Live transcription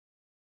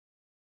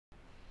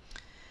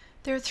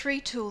There are three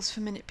tools for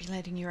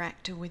manipulating your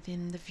actor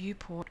within the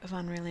viewport of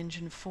Unreal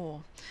Engine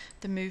 4.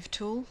 The Move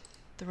tool,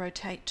 the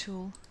Rotate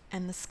tool,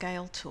 and the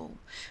Scale tool,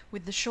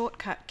 with the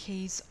shortcut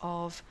keys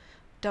of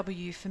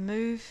W for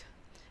Move,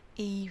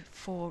 E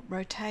for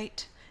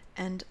Rotate,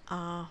 and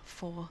R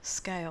for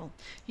Scale.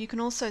 You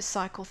can also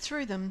cycle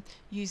through them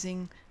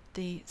using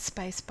the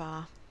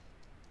spacebar.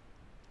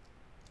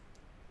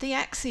 The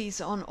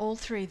axes on all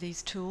three of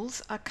these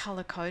tools are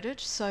color-coded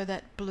so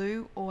that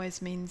blue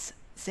always means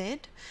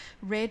Z,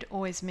 red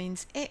always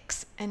means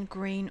X, and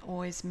green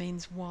always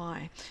means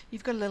Y.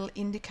 You've got a little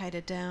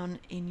indicator down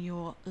in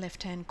your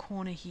left-hand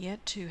corner here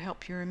to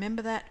help you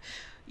remember that.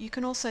 You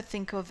can also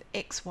think of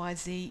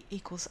XYZ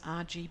equals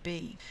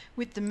RGB.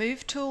 With the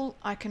Move tool,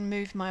 I can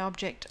move my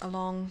object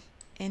along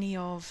any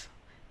of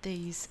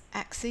these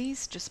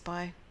axes just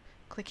by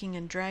clicking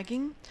and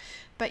dragging,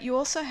 but you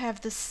also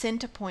have the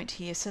center point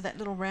here, so that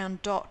little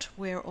round dot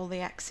where all the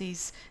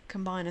axes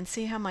combine, and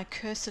see how my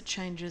cursor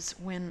changes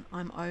when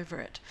I'm over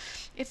it.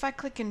 If I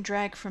click and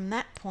drag from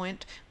that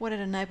point, what it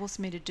enables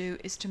me to do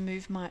is to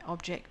move my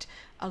object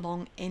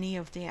along any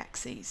of the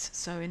axes,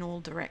 so in all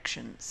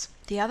directions.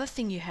 The other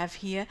thing you have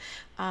here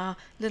are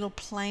little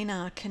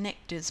planar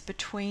connectors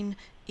between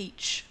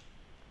each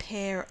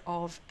pair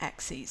of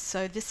axes.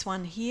 So this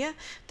one here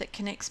that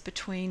connects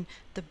between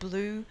the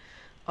blue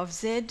of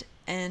Z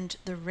and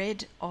the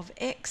red of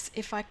X,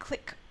 if I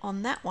click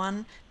on that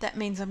one, that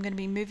means I'm going to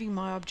be moving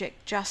my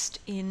object just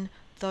in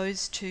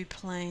those two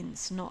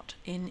planes, not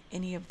in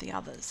any of the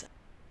others.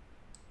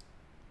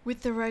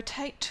 With the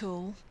Rotate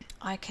tool,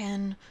 I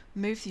can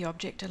move the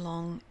object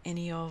along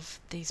any of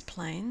these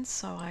planes,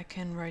 so I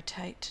can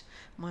rotate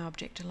my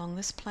object along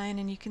this plane,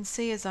 and you can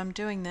see as I'm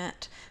doing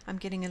that, I'm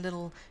getting a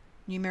little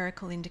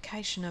numerical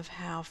indication of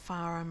how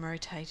far I'm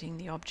rotating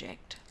the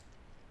object.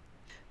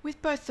 With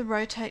both the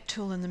Rotate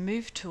tool and the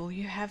Move tool,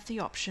 you have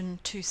the option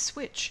to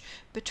switch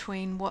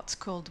between what's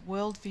called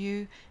World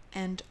View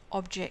and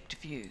Object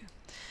View.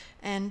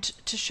 And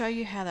to show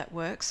you how that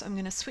works, I'm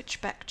going to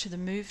switch back to the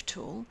Move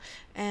tool,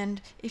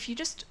 and if you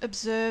just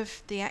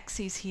observe the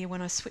axes here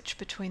when I switch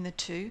between the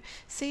two,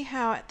 see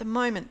how at the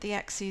moment the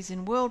axes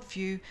in World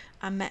View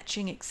are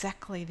matching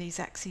exactly these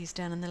axes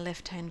down in the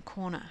left hand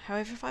corner.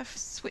 However, if I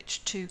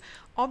switch to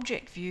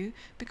Object View,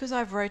 because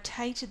I've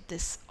rotated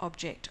this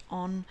object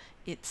on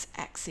its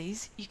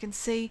axes, you can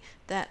see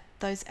that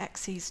those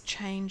axes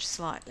change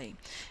slightly.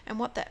 And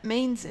what that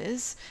means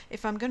is,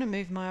 if I'm going to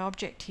move my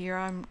object here,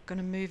 I'm going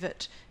to move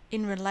it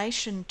in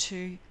relation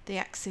to the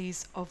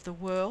axes of the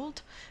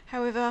world.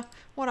 However,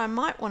 what I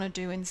might want to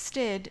do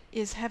instead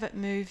is have it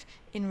move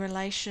in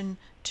relation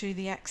to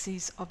the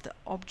axes of the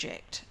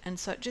object, and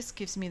so it just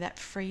gives me that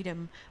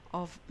freedom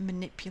of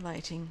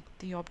manipulating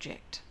the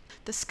object.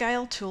 The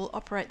Scale tool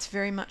operates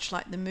very much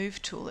like the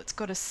Move tool. It's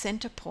got a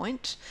center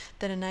point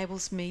that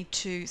enables me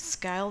to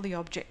scale the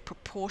object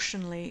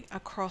proportionally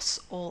across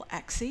all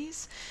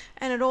axes,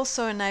 and it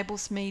also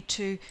enables me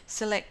to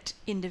select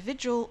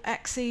individual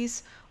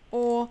axes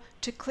or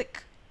to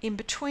click in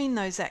between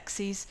those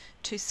axes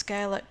to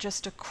scale it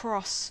just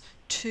across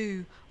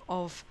two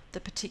of the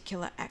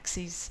particular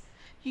axes.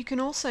 You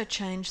can also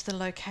change the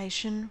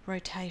location,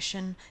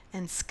 rotation,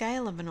 and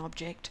scale of an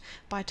object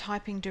by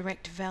typing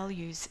direct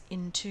values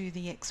into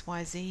the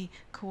XYZ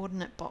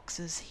coordinate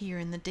boxes here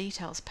in the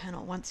Details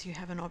panel once you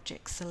have an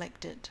object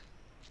selected.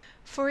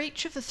 For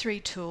each of the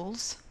three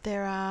tools,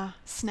 there are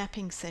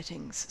snapping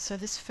settings. So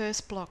this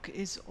first block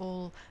is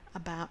all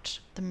about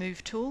the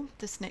Move tool,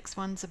 this next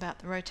one's about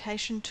the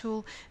Rotation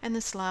tool, and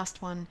this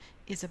last one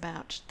is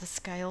about the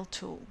Scale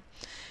tool.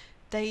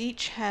 They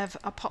each have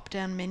a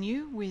pop-down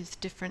menu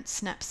with different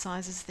snap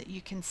sizes that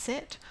you can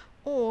set,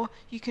 or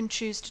you can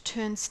choose to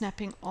turn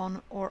snapping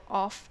on or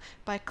off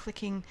by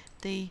clicking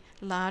the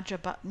larger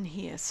button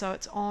here. So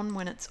it's on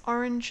when it's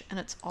orange and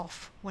it's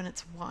off when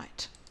it's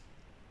white.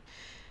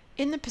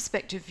 In the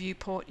perspective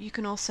viewport, you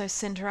can also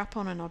center up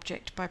on an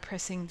object by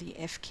pressing the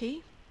F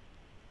key.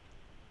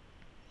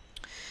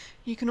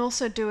 You can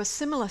also do a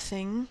similar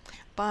thing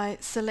by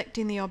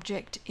selecting the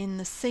object in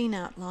the scene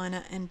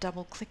outliner and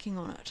double clicking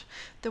on it.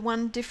 The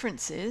one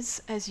difference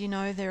is, as you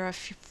know, there are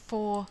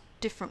four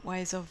different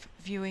ways of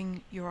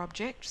viewing your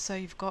object. So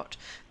you've got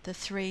the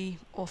three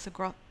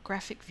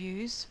orthographic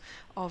views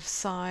of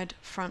side,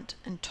 front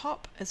and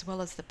top, as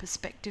well as the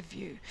perspective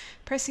view.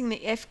 Pressing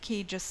the F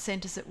key just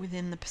centers it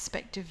within the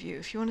perspective view.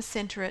 If you want to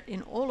center it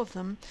in all of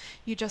them,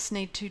 you just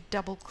need to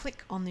double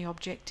click on the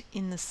object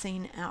in the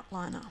scene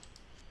outliner.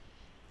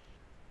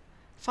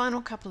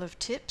 Final couple of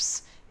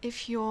tips.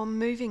 If you're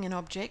moving an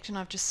object, and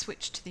I've just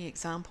switched to the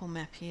example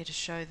map here to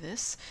show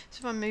this, so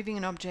if I'm moving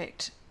an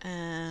object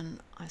and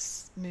I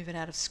move it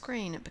out of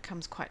screen, it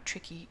becomes quite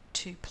tricky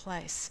to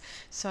place.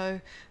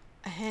 So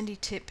a handy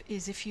tip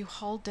is if you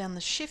hold down the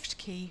Shift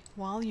key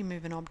while you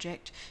move an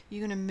object,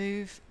 you're going to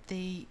move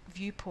the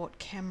viewport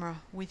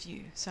camera with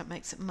you, so it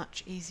makes it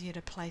much easier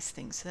to place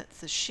things. So that's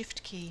the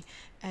Shift key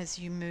as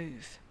you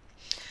move.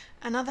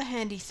 Another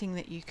handy thing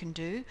that you can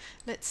do,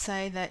 let's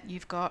say that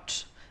you've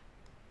got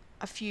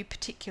a few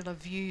particular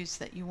views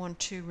that you want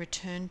to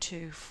return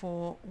to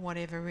for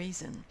whatever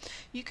reason.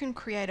 You can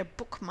create a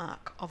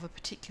bookmark of a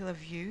particular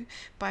view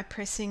by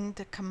pressing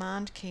the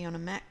Command key on a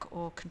Mac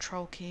or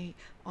Control key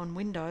on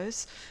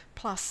Windows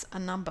plus a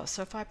number.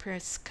 So if I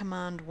press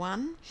Command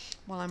 1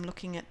 while I'm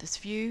looking at this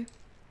view,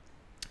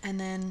 and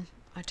then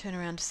I turn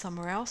around to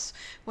somewhere else,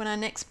 when I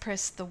next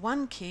press the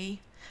 1 key,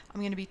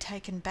 I'm going to be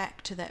taken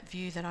back to that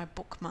view that I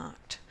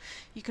bookmarked.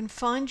 You can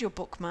find your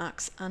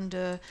bookmarks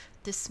under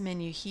this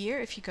menu here.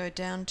 If you go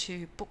down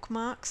to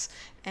Bookmarks,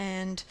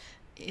 and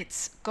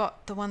it's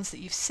got the ones that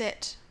you've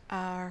set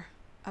are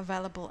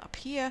available up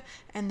here,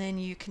 and then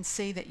you can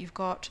see that you've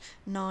got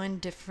 10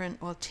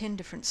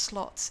 different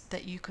slots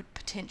that you could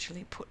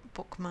potentially put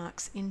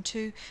bookmarks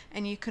into,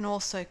 and you can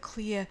also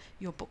clear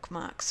your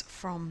bookmarks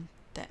from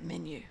that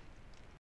menu.